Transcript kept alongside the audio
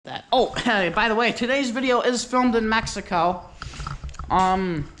that. Oh, hey, by the way, today's video is filmed in Mexico.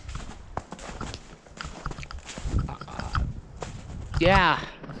 Yeah.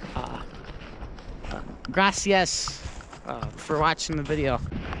 Gracias for watching the video.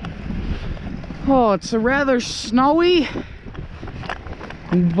 Oh, it's a rather snowy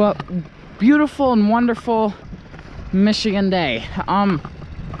but beautiful and wonderful Michigan day. I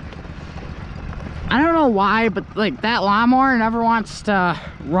don't know why, but like that lawnmower never wants to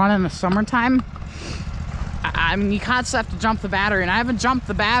run in the summertime. I mean, you constantly have to jump the battery, and I haven't jumped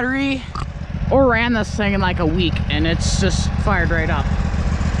the battery or ran this thing in like a week, and it's just fired right up.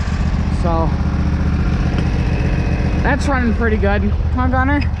 So that's running pretty good. Huh,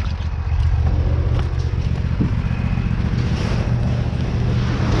 Gunner?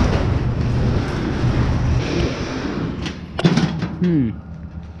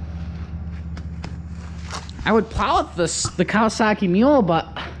 I would plow with the Kawasaki Mule, but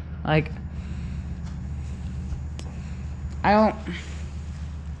like I don't.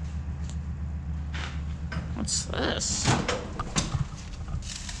 What's this?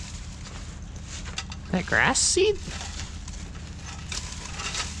 That grass seed?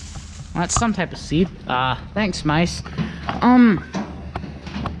 Well, that's some type of seed. Thanks, mice. I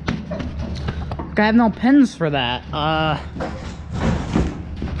have no pins for that.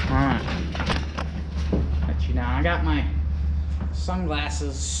 Let you down. I got my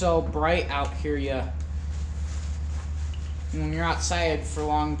sunglasses so bright out here. When you're outside for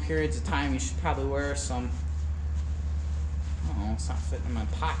long periods of time, you should probably wear some. Oh, it's not fitting in my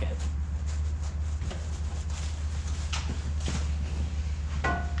pocket.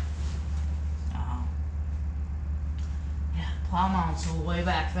 Plow mounts are way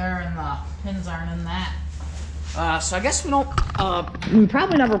back there, and the pins aren't in that. So I guess we don't. We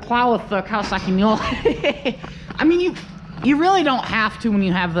probably never plow with the Kawasaki Mule. I mean, you really don't have to when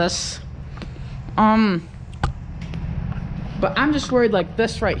you have this. But I'm just worried, like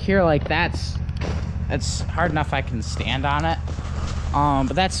this right here, like that's hard enough I can stand on it.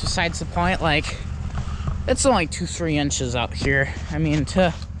 But that's besides the point. Like, it's only 2-3 inches up here. I mean,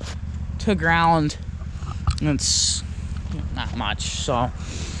 to ground, it's not much. So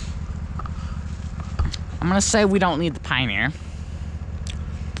I'm gonna say we don't need the Pioneer.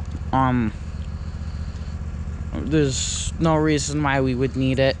 There's no reason why we would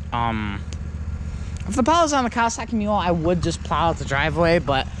need it. If the plow was on the Kawasaki Mule, I would just plow out the driveway,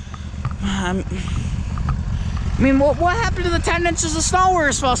 but I mean, what happened to the 10 inches of snow we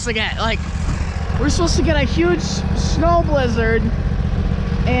were supposed to get? Like, we're supposed to get a huge snow blizzard,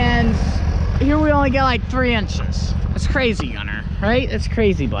 and here we only get like 3 inches. It's crazy, Gunner, right? It's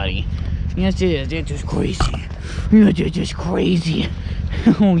crazy, buddy. Yes, it is. It's just crazy. You're just crazy.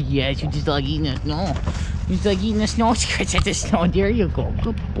 Oh, yes, you just like eating the snow. You just like eating the snow scratch at the snow. There you go.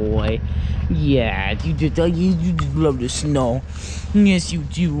 Good boy. Yeah, you just love the snow. Yes, you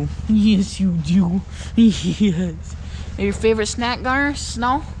do. Yes, you do. Yes. Your favorite snack, Gunner?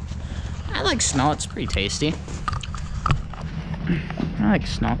 Snow? I like snow. It's pretty tasty. I like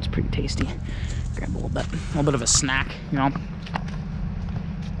snow. It's pretty tasty. Grab a little bit of a snack, you know.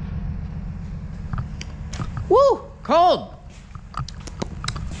 Woo! Cold!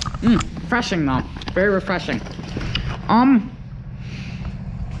 Refreshing though. Very refreshing. Do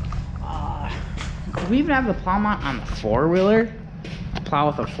we even have the plow mount on the four-wheeler? Plow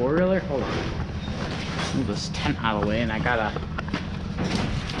with a four-wheeler? Hold on. Move this tent out of the way, and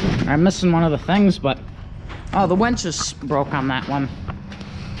I'm missing one of the things, but oh, the winch is broke on that one.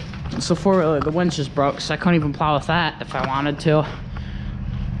 It's a four-wheeler. The winch is broke, so I couldn't even plow with that if I wanted to.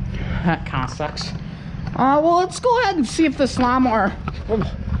 That kind of sucks. Well, let's go ahead and see if this lawnmower. I'm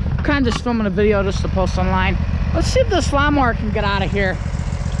kind of just filming a video just to post online. Let's see if this lawnmower can get out of here.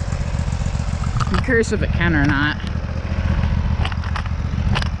 I'm curious if it can or not.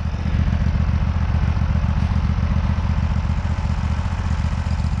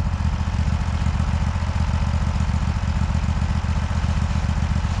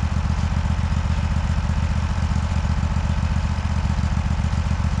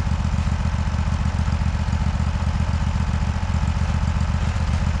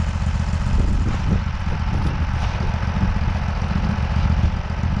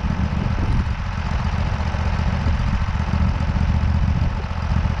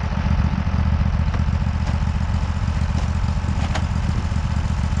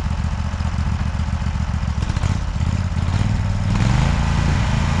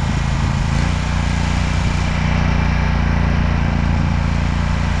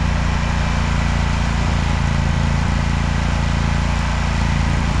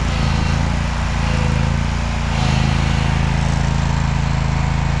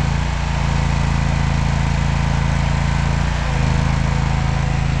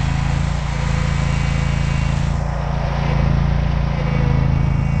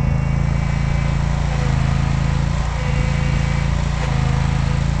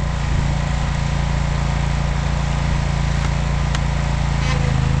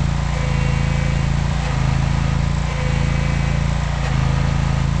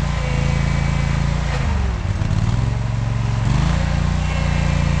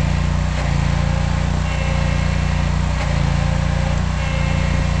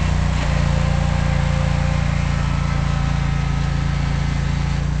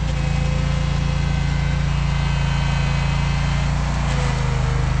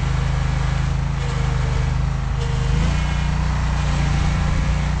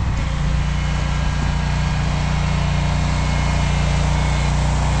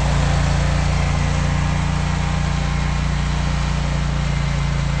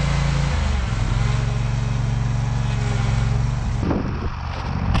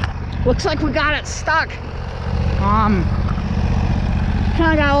 Looks like we got it stuck. Kind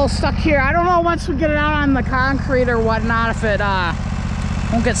of got a little stuck here. I don't know once we get it out on the concrete or whatnot if it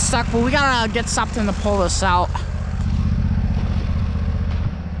won't get stuck, but we gotta get something to pull this out.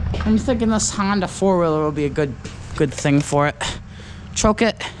 I'm thinking this Honda 4-wheeler will be a good thing for it. Choke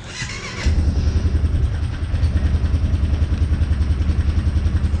it.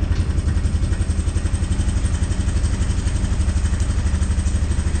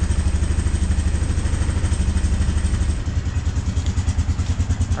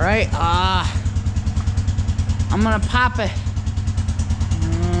 All right, I'm gonna pop it.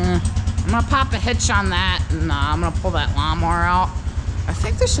 I'm gonna pop a hitch on that, and I'm gonna pull that lawnmower out. I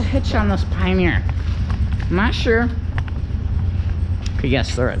think there's a hitch on this Pioneer. I'm not sure. Okay,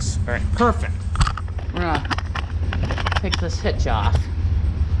 yes, there is. All right, perfect. We're gonna take this hitch off.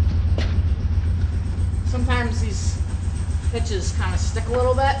 Sometimes these hitches kind of stick a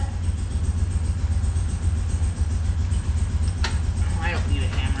little bit. I don't need a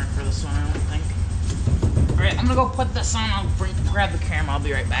hammer for this one, I don't think. All right, I'm gonna go put this on. I'll grab the camera. I'll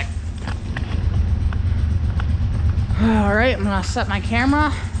be right back. All right, I'm gonna set my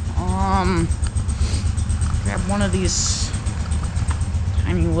camera. Grab one of these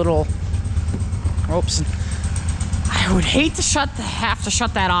tiny little ropes. I would hate to have to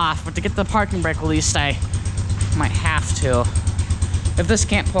shut that off, but to get the parking brake released, I might have to. If this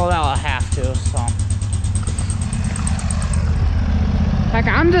can't pull it out, I'll have to. So, heck,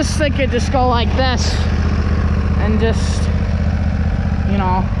 I'm just thinking, just go like this, and just, you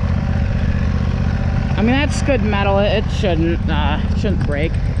know. I mean, that's good metal. It shouldn't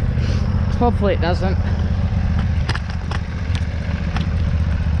break. Hopefully it doesn't.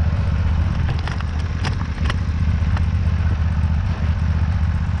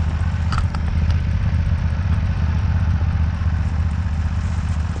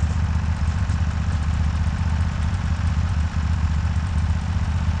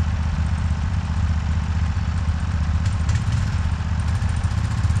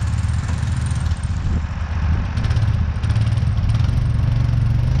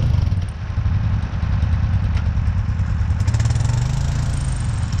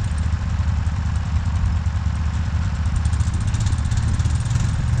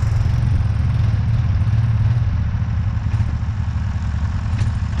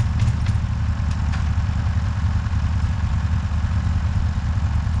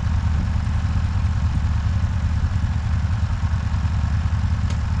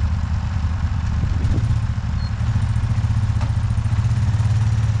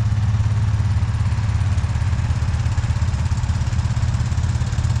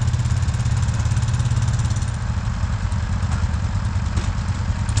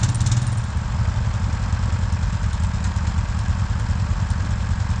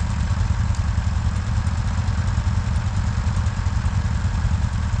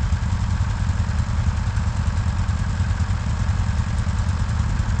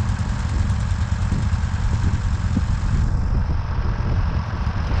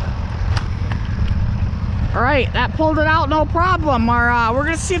 Alright, that pulled it out, no problem. We're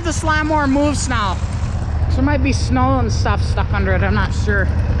gonna see if this lawnmower moves now. There might be snow and stuff stuck under it, I'm not sure.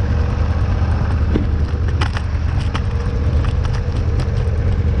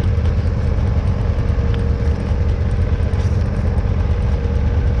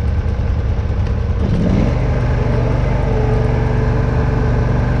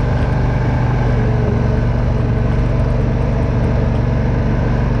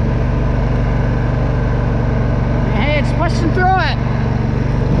 Pushing through it.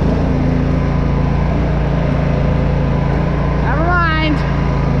 Never mind.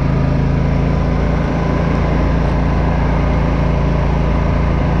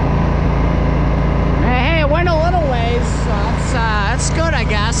 Hey, it went a little ways, so that's good, I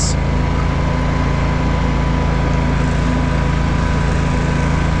guess.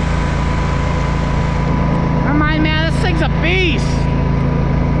 Never mind, man. This thing's a beast.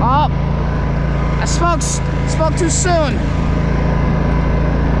 Oh, I spoke too soon.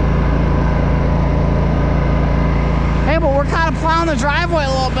 Hey, but we're kind of plowing the driveway a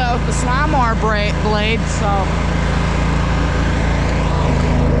little bit with this lawnmower blade, so.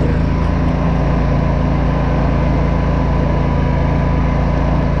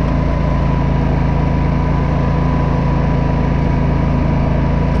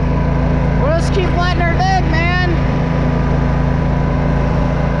 We'll just keep letting her dig, man.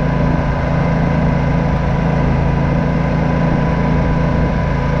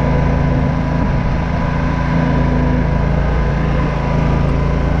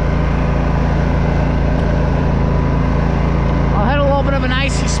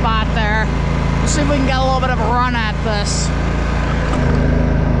 we can get a little bit of a run at this.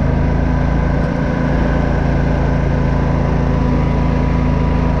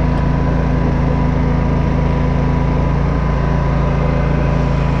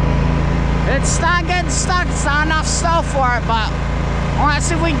 It's not getting stuck, it's not enough snow for it, but I want to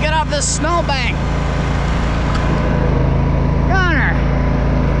see if we can get up this snowbank. Gunner!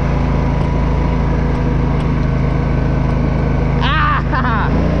 Ah!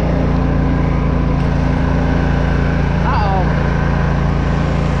 Uh-oh.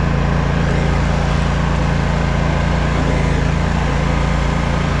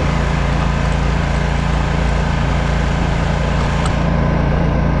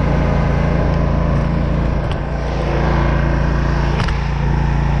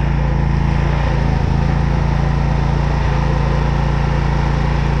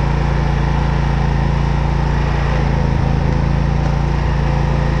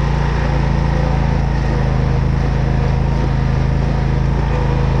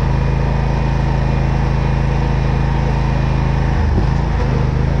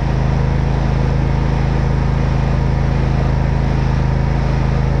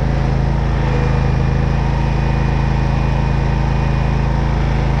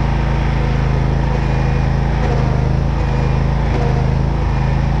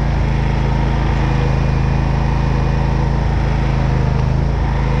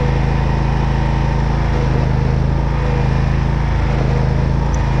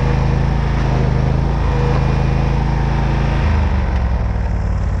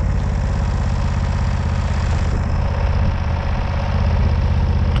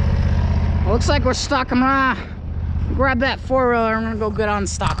 Looks like we're stuck. I'm gonna grab that four-wheeler. I'm gonna go get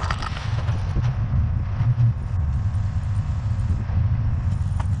unstuck.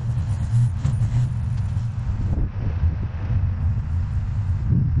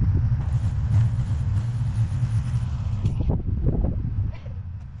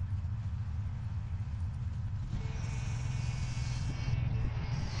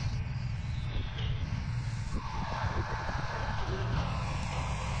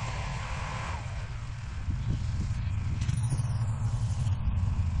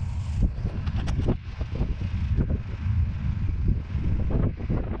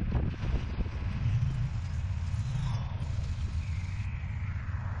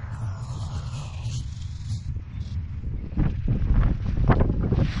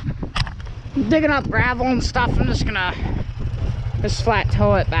 Digging up gravel and stuff. I'm just gonna flat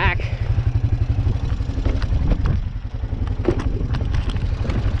tow it back.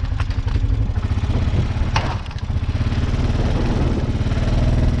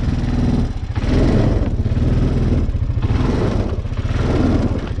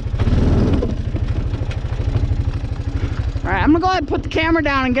 Alright, I'm gonna go ahead and put the camera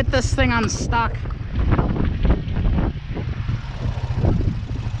down and get this thing unstuck.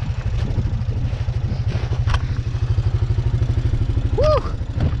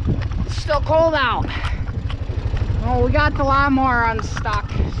 Still cold out. Well, we got the lawnmower unstuck,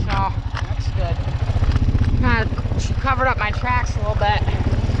 so that's good. Kind of covered up my tracks a little bit.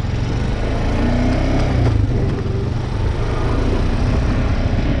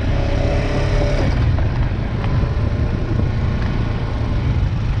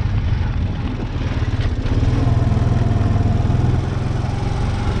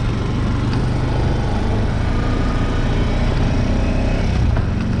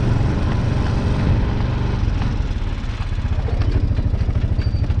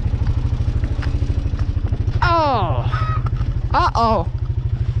 Uh-oh.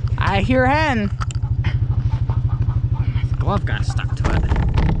 I hear hen. My glove got stuck to it.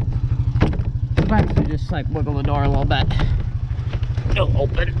 Sometimes you just like wiggle the door a little bit. It'll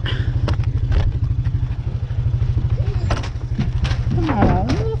open.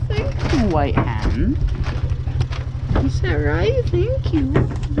 Oh, thank you, white hen. Is that right? Thank you.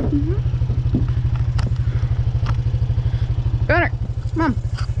 Gunner, come on.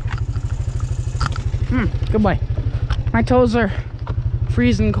 Good boy. My toes are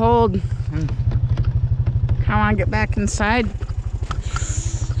freezing cold and I want to get back inside.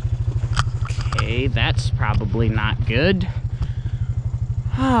 Okay, that's probably not good.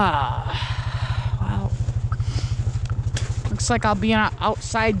 Well, looks like I'll be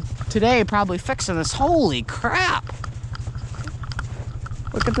outside today probably fixing this. Holy crap!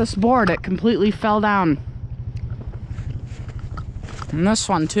 Look at this board, it completely fell down. And this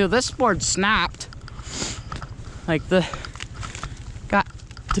one too, this board snapped. Like got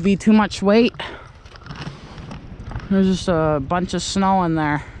to be too much weight. There's just a bunch of snow in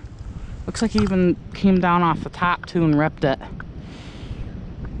there. Looks like he even came down off the top too and ripped it.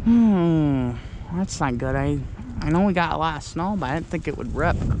 That's not good. I know we got a lot of snow, but I didn't think it would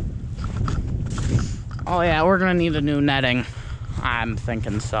rip. Oh yeah, we're gonna need a new netting. I'm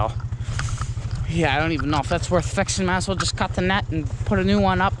thinking so. Yeah, I don't even know if that's worth fixing. Might as well just cut the net and put a new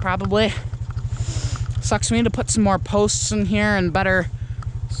one up, probably. Sucks me to put some more posts in here and better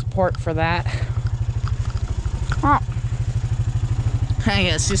support for that. Oh, I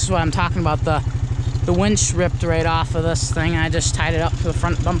guess this is what I'm talking about. The winch ripped right off of this thing. I just tied it up to the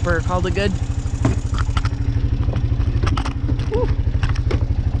front bumper, called it good. Whew.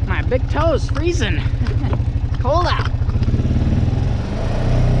 My big toes freezing. Cold out.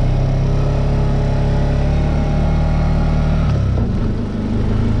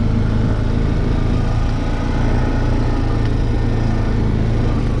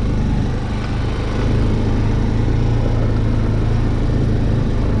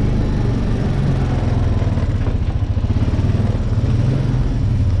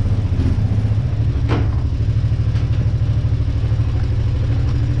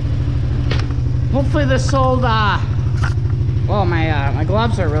 Hopefully this old, well, my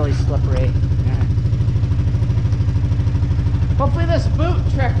gloves are really slippery. Yeah. Hopefully this boot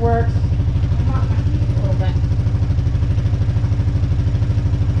trick works. Come on, my feet a little bit.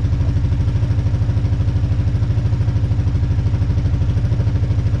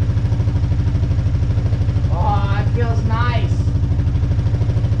 Oh, it feels nice.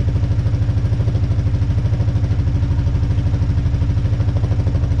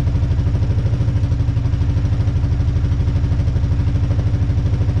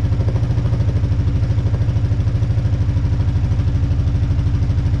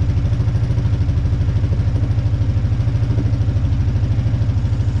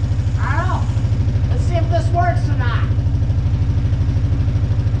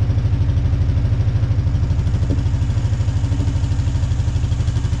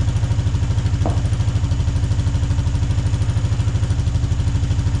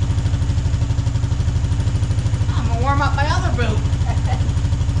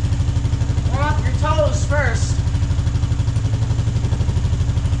 First.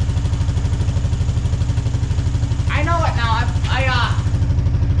 I know it now.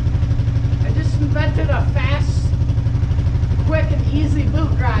 I just invented a fast, quick, and easy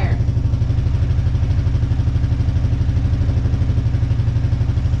boot dryer.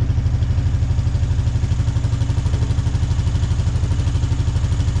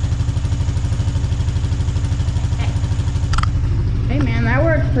 Hey man, that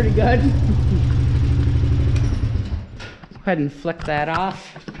worked pretty good. Go ahead and flick that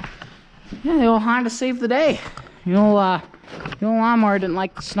off. Yeah, the old Honda saved the day. The old lawnmower didn't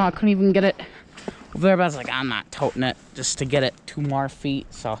like the snow. I couldn't even get it over there, but I was like, I'm not toting it just to get it 2 more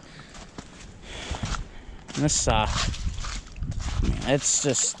feet. So this, it's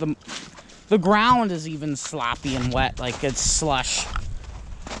just the ground is even sloppy and wet, like it's slush.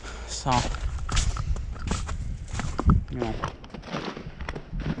 So, you know,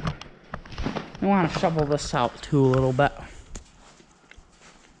 I want to shovel this out too a little bit.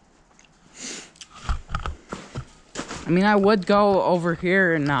 I mean, I would go over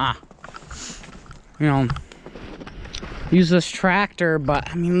here and, you know, use this tractor, but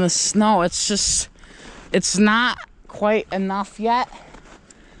I mean, the snow, it's not quite enough yet,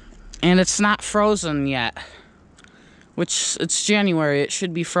 and it's not frozen yet, which it's January, it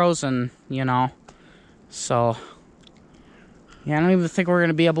should be frozen, you know, so, yeah, I don't even think we're going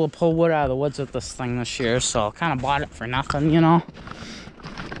to be able to pull wood out of the woods with this thing this year, so I kind of bought it for nothing, you know.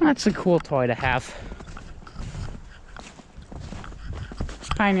 That's a cool toy to have.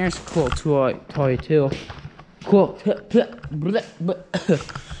 Pioneer's a cool toy too. Cool.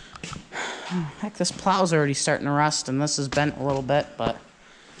 Heck, this plow's already starting to rust, and this is bent a little bit, but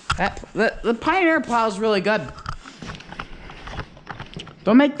the Pioneer plow is really good.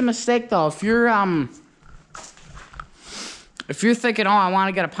 Don't make the mistake though. If you're thinking, oh, I want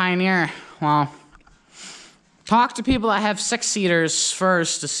to get a Pioneer, well, talk to people that have 6-seaters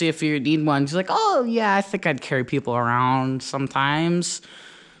first to see if you need one. You're like, oh yeah, I think I'd carry people around sometimes.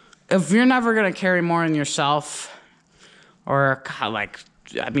 If you're never gonna carry more than yourself, or like,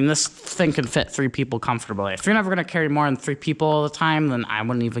 I mean, this thing can fit 3 people comfortably. If you're never gonna carry more than 3 people all the time, then I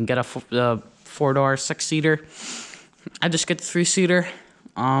wouldn't even get a 4-door 6-seater. I just get the 3-seater.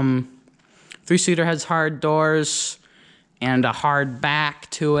 3-seater has hard doors and a hard back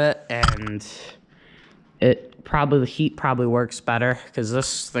to it, and the heat probably works better because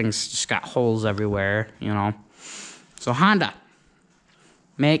this thing's just got holes everywhere, you know. So Honda,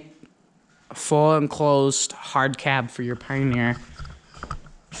 make a full enclosed hard cab for your Pioneer.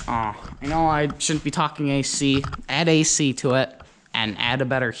 I know I shouldn't be talking AC. Add AC to it and add a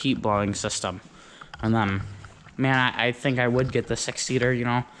better heat blowing system. And then, man, I think I would get the 6-seater, you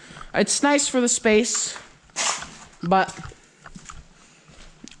know. It's nice for the space, but,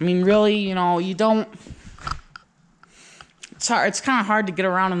 I mean, really, you know, you don't... It's hard. It's kind of hard to get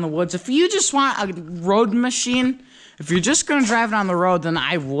around in the woods. If you just want a road machine, if you're just going to drive it on the road, then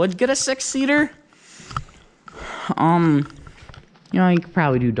I would get a 6-seater. You know, you could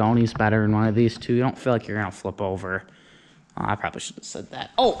probably do Donies better in one of these two. You don't feel like you're going to flip over. I probably should have said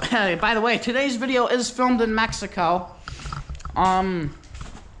that. Oh, hey, by the way, today's video is filmed in Mexico.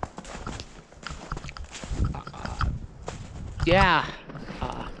 Yeah.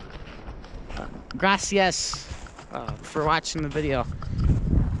 Gracias for watching the video.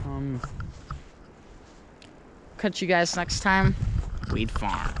 Catch you guys next time. Weed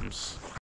Farms.